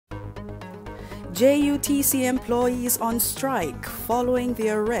JUTC employees on strike following the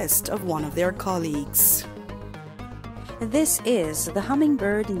arrest of one of their colleagues. This is the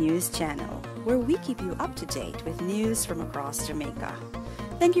Hummingbird News Channel, where we keep you up to date with news from across Jamaica.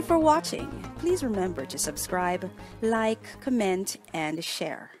 Thank you for watching. Please remember to subscribe, like, comment, and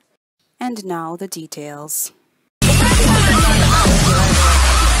share. And now the details.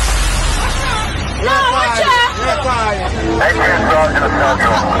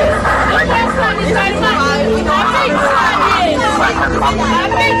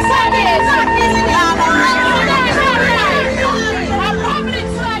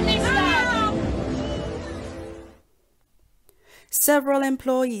 Several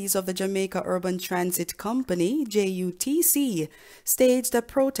employees of the Jamaica Urban Transit Company, JUTC, staged a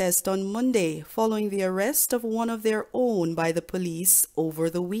protest on Monday following the arrest of one of their own by the police over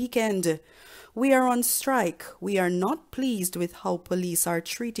the weekend. "We are on strike. We are not pleased with how police are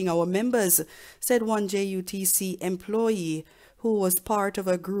treating our members," said one JUTC employee who was part of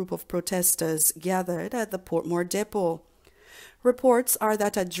a group of protesters gathered at the Portmore depot. Reports are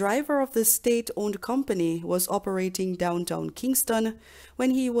that a driver of the state-owned company was operating downtown Kingston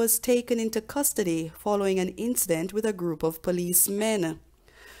when he was taken into custody following an incident with a group of policemen.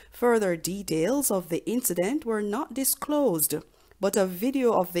 Further details of the incident were not disclosed, but a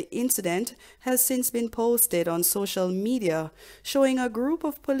video of the incident has since been posted on social media showing a group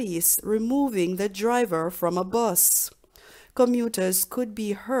of police removing the driver from a bus. Commuters could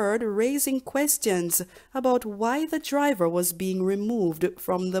be heard raising questions about why the driver was being removed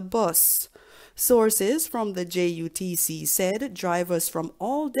from the bus. Sources from the JUTC said drivers from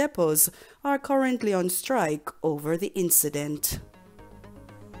all depots are currently on strike over the incident.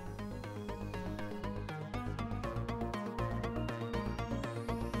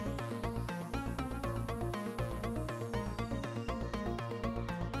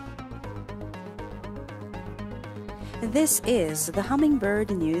 This is the Hummingbird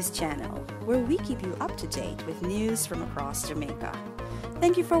News Channel, where we keep you up to date with news from across Jamaica.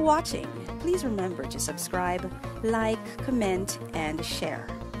 Thank you for watching. Please remember to subscribe, like, comment, and share.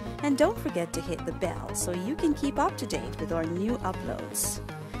 And don't forget to hit the bell so you can keep up to date with our new uploads.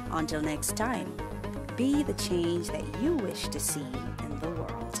 Until next time, be the change that you wish to see in the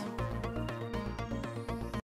world.